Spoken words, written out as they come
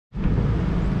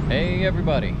Hey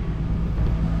everybody,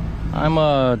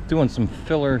 I'm doing some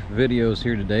filler videos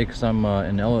here today because I'm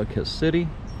in Ellicott City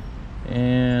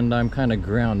and I'm kind of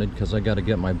grounded because I got to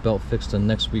get my belt fixed in the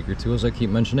next week or two, as I keep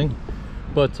mentioning.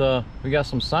 But we got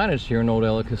some signage here in old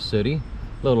Ellicott City,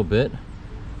 a little bit.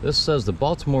 This says the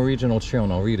Baltimore Regional Trail,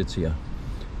 and I'll read it to you.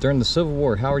 During the Civil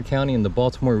War, Howard County and the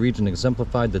Baltimore region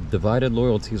exemplified the divided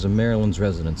loyalties of Maryland's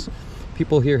residents.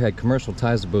 People here had commercial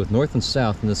ties to both North and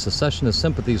South, and the secessionist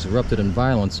sympathies erupted in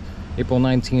violence April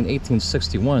 19,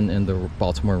 1861 in the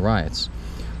Baltimore riots,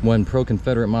 when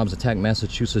pro-Confederate mobs attacked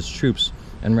Massachusetts troops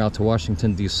en route to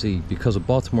Washington, D.C. Because of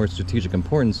Baltimore's strategic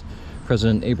importance,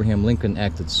 President Abraham Lincoln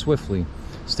acted swiftly,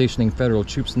 stationing federal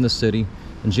troops in the city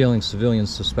and jailing civilians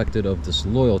suspected of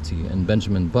disloyalty. And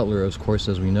Benjamin Butler, of course,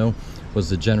 as we know, was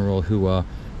the general who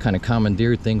kind of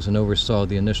commandeered things and oversaw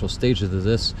the initial stages of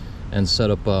this and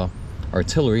set up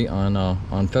artillery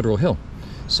on Federal Hill.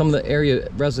 Some of the area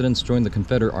residents joined the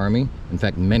Confederate Army. In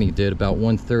fact, many did, about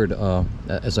 1/3,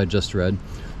 as I just read,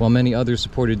 while many others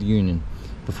supported the Union.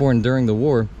 Before and during the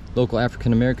war, local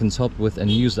African Americans helped with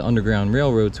and used the Underground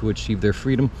Railroad to achieve their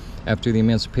freedom after the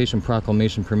Emancipation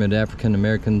Proclamation permitted African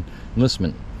American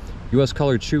enlistment. U.S.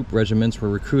 colored troop regiments were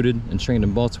recruited and trained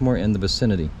in Baltimore and the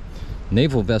vicinity.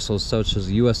 Naval vessels such as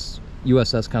the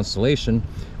USS Constellation,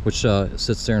 which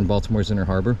sits there in Baltimore's Inner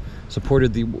Harbor,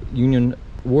 supported the Union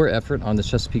war effort on the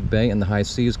Chesapeake Bay and the high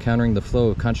seas, countering the flow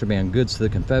of contraband goods to the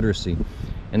Confederacy.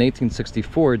 In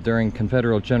 1864, during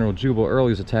Confederate General Jubal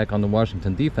Early's attack on the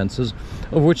Washington defenses,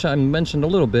 of which I mentioned a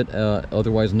little bit,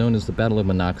 otherwise known as the Battle of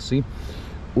Monocacy,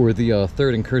 or the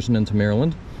Third Incursion into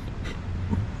Maryland,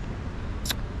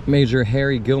 Major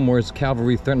Harry Gilmore's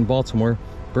cavalry threatened Baltimore,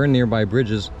 burned nearby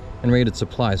bridges, and raided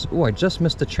supplies. Oh, I just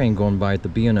missed a train going by at the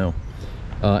B&O.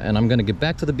 And I'm going to get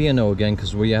back to the B&O again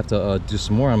because we have to do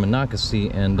some more on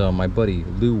Monocacy and my buddy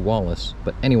Lew Wallace.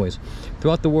 But anyways,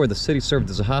 throughout the war, the city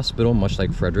served as a hospital, much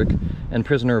like Frederick, and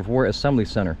prisoner of war assembly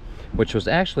center, which was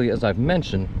actually, as I've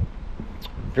mentioned,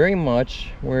 very much,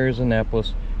 where's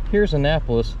Annapolis? Here's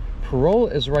Annapolis. Parole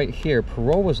is right here.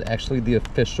 Parole was actually the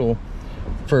official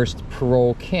first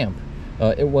parole camp.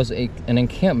 It was an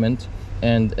encampment,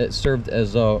 and it served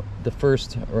as the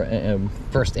first and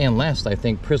last, I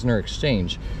think, prisoner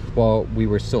exchange while we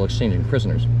were still exchanging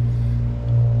prisoners.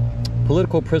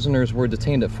 Political prisoners were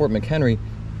detained at Fort McHenry,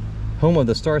 home of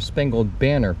the Star-Spangled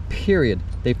Banner, period.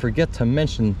 They forget to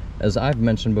mention, as I've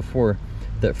mentioned before,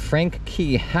 that Frank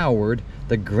Key Howard,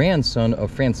 the grandson of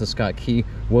Francis Scott Key,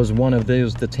 was one of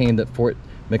those detained at Fort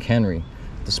McHenry.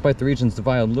 Despite the region's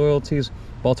divided loyalties,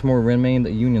 Baltimore remained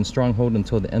a Union stronghold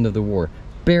until the end of the war.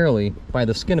 Barely by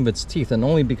the skin of its teeth, and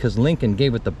only because Lincoln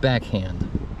gave it the backhand.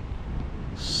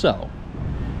 So,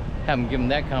 having given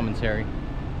that commentary,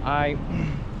 I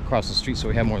cross the street so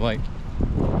we have more light.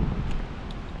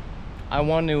 I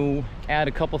want to add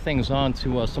a couple things on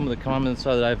to some of the comments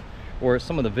that or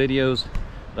some of the videos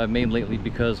that I've made lately,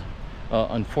 because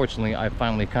unfortunately I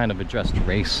finally kind of addressed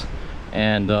race,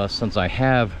 and since I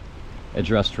have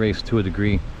addressed race to a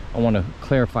degree, I want to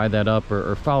clarify that up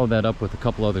or follow that up with a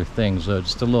couple other things,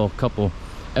 just a little couple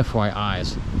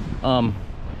FYIs. I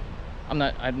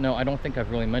don't think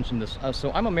I've really mentioned this.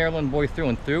 So I'm a Maryland boy through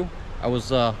and through.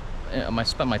 I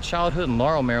spent my childhood in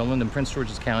Laurel, Maryland, in Prince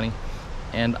George's County,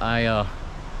 and I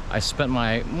spent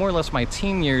more or less my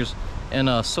teen years in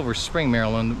Silver Spring,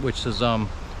 Maryland, which is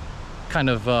kind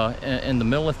of in the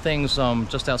middle of things,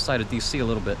 just outside of DC a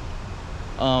little bit.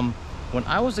 When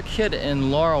I was a kid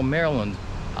in Laurel, Maryland,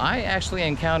 I actually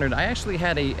encountered quite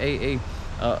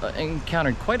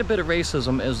a bit of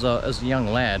racism as a young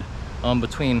lad. I'm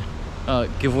not going to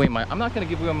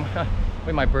give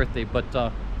away my birthday, but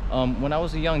when I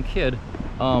was a young kid,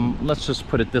 let's just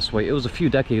put it this way, it was a few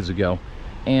decades ago,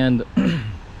 and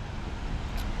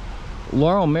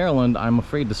Laurel, Maryland, I'm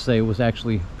afraid to say, was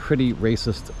actually a pretty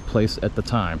racist place at the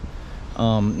time.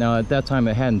 Now at that time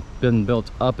it hadn't been built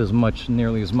up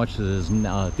nearly as much as it is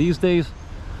now these days.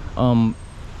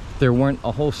 There weren't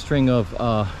a whole string of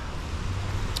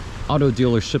auto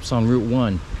dealerships on Route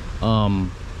 1.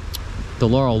 The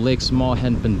Laurel Lakes Mall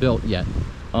hadn't been built yet.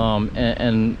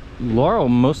 And Laurel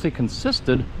mostly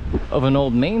consisted of an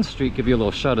old main street. Give you a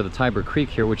little shot of the Tiber Creek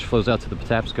here, which flows out to the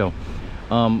Patapsco.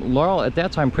 Laurel at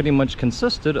that time pretty much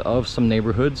consisted of some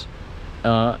neighborhoods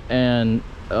and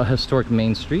a historic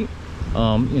main street.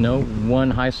 You know, one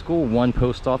high school, one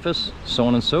post office, so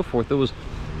on and so forth. It was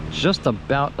just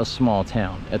about a small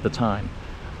town at the time,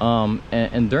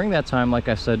 and during that time, like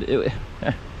I said,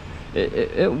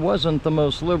 it wasn't the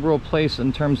most liberal place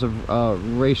in terms of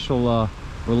race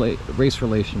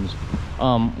relations.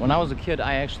 When I was a kid,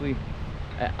 I actually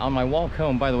on my walk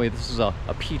home, by the way, this is a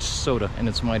peach soda and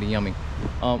it's mighty yummy.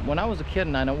 When I was a kid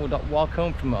and I would walk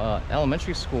home from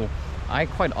elementary school, I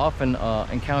quite often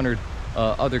encountered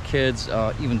other kids,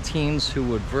 even teens, who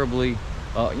would verbally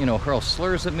hurl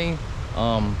slurs at me.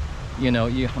 I'm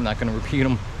not going to repeat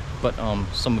them, but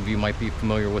some of you might be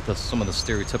familiar with some of the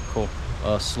stereotypical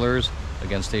slurs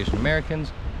against Asian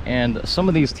Americans. And some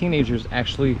of these teenagers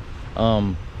actually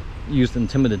used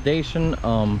intimidation,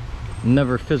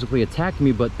 never physically attacked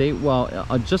me, but they,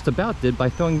 just about did by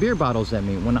throwing beer bottles at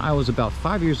me when I was about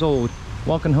 5 years old,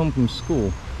 walking home from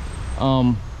school.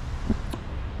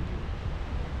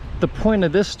 The point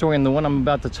of this story and the one I'm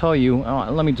about to tell you,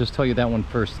 let me just tell you that one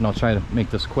first and I'll try to make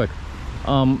this quick.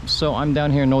 So I'm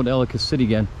down here in Old Ellicott City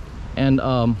again, and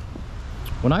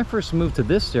when I first moved to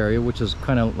this area, which is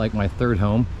kind of like my third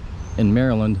home in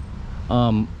Maryland,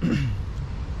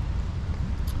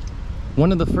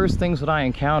 one of the first things that I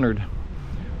encountered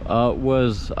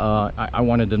was I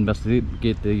wanted to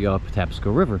investigate the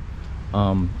Patapsco River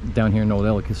down here in Old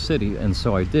Ellicott City, and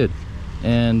so I did.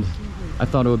 And I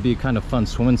thought it would be a kind of fun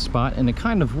swimming spot, and it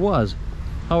kind of was.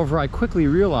 However, I quickly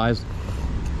realized,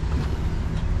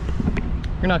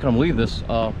 you're not going to believe this,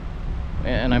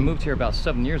 and I moved here about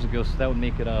 7 years ago, so that would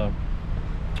make it, I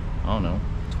don't know,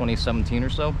 2017 or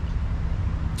so.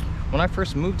 When I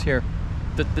first moved here,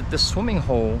 the swimming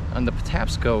hole on the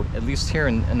Patapsco, at least here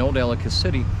in Old Ellicott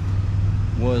City,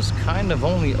 was kind of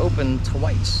only open to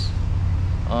whites.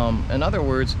 In other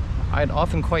words, I'd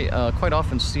often quite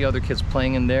often see other kids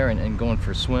playing in there and going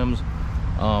for swims,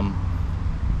 and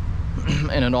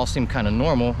it all seemed kind of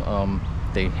normal.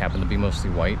 They happened to be mostly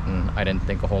white, and I didn't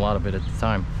think a whole lot of it at the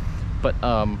time. But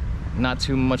not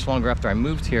too much longer after I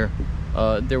moved here,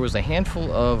 there was a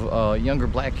handful of younger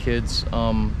black kids,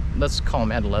 let's call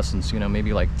them adolescents,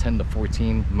 maybe like 10 to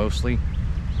 14 mostly.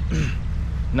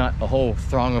 Not a whole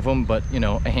throng of them, but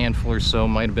a handful or so.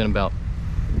 Might have been about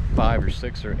 5 or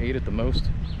 6 or 8 at the most.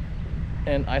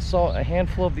 And I saw a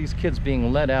handful of these kids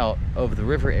being led out of the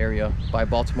river area by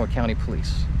Baltimore County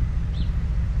Police.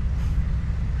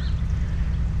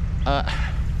 I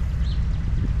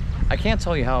can't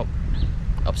tell you how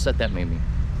upset that made me.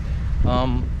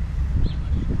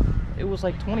 It was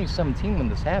like 2017 when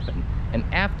this happened, and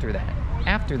after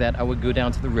that I would go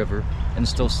down to the river and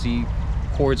still see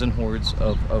hordes and hordes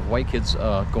of white kids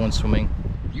going swimming,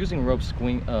 using rope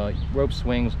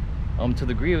swings, to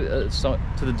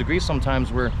the degree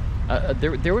sometimes where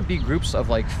there would be groups of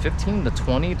like 15 to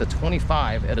 20 to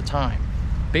 25 at a time,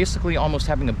 basically almost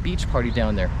having a beach party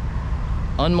down there,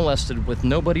 unmolested, with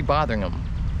nobody bothering them.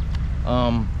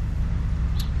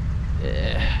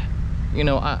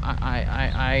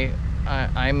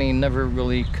 I may never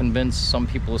really convince some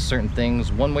people of certain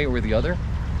things one way or the other,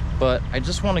 but I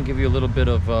just want to give you a little bit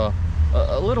of a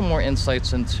little more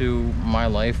insights into my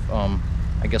life,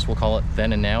 I guess we'll call it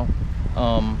then and now,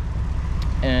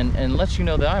 and let you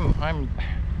know that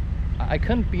I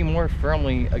couldn't be more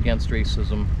firmly against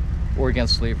racism or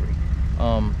against slavery.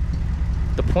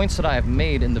 The points that I have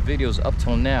made in the videos up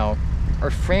till now are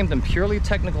framed in purely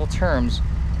technical terms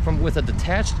with a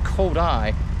detached cold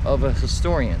eye of a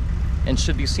historian, and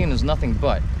should be seen as nothing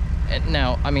but. And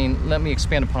now, let me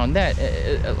expand upon that.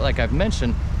 Like I've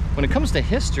mentioned, when it comes to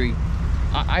history,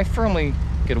 I firmly,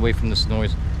 get away from this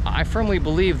noise, I firmly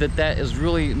believe that is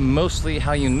really mostly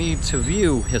how you need to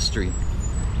view history.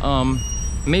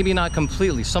 Maybe not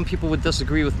completely. Some people would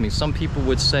disagree with me. Some people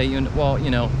would say,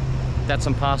 that's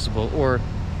impossible, or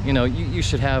you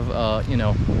should have a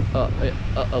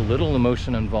little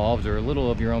emotion involved, or a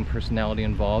little of your own personality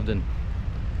involved, and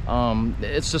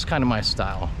it's just kind of my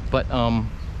style. But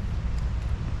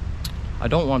I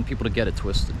don't want people to get it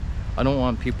twisted. I don't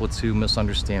want people to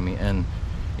misunderstand me, and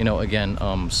again,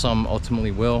 some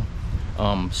ultimately will.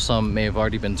 Some may have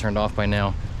already been turned off by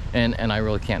now, and I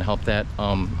really can't help that.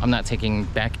 I'm not taking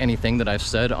back anything that I've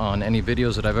said on any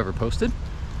videos that I've ever posted.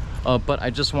 But I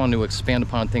just want to expand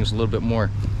upon things a little bit more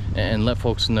and let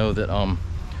folks know that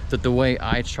that the way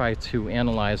I try to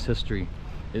analyze history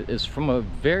is from a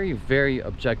very, very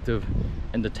objective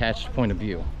and detached point of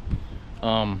view.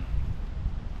 And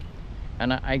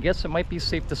I guess it might be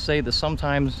safe to say that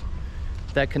sometimes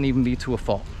that can even be to a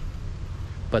fault.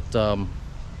 But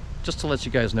just to let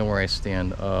you guys know where I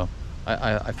stand,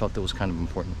 I felt that was kind of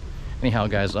important. Anyhow,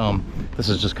 guys, this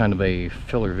is just kind of a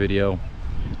filler video.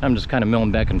 I'm just kind of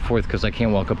milling back and forth because I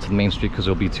can't walk up to the main street because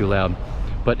it'll be too loud.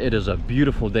 But it is a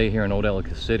beautiful day here in Old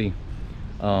Ellicott City.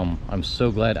 I'm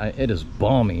so glad. It is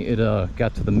balmy. It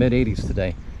got to the mid 80s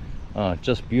today.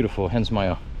 Just beautiful, hence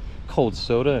my cold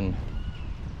soda, and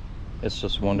it's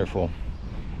just wonderful.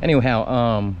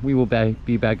 Anyhow, we will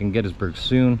be back in Gettysburg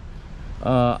soon.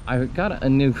 I got a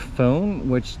new phone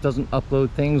which doesn't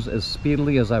upload things as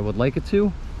speedily as I would like it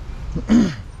to.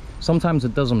 Sometimes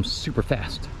it does them super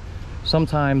fast.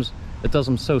 Sometimes it does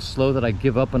them so slow that I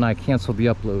give up and I cancel the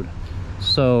upload.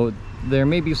 So there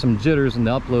may be some jitters in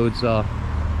the uploads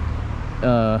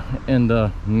in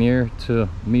the near to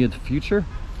mid future,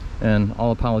 and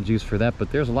all apologies for that,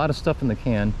 but there's a lot of stuff in the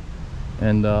can,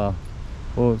 and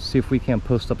we'll see if we can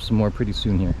post up some more pretty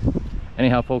soon here.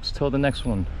 Anyhow folks, till the next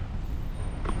one,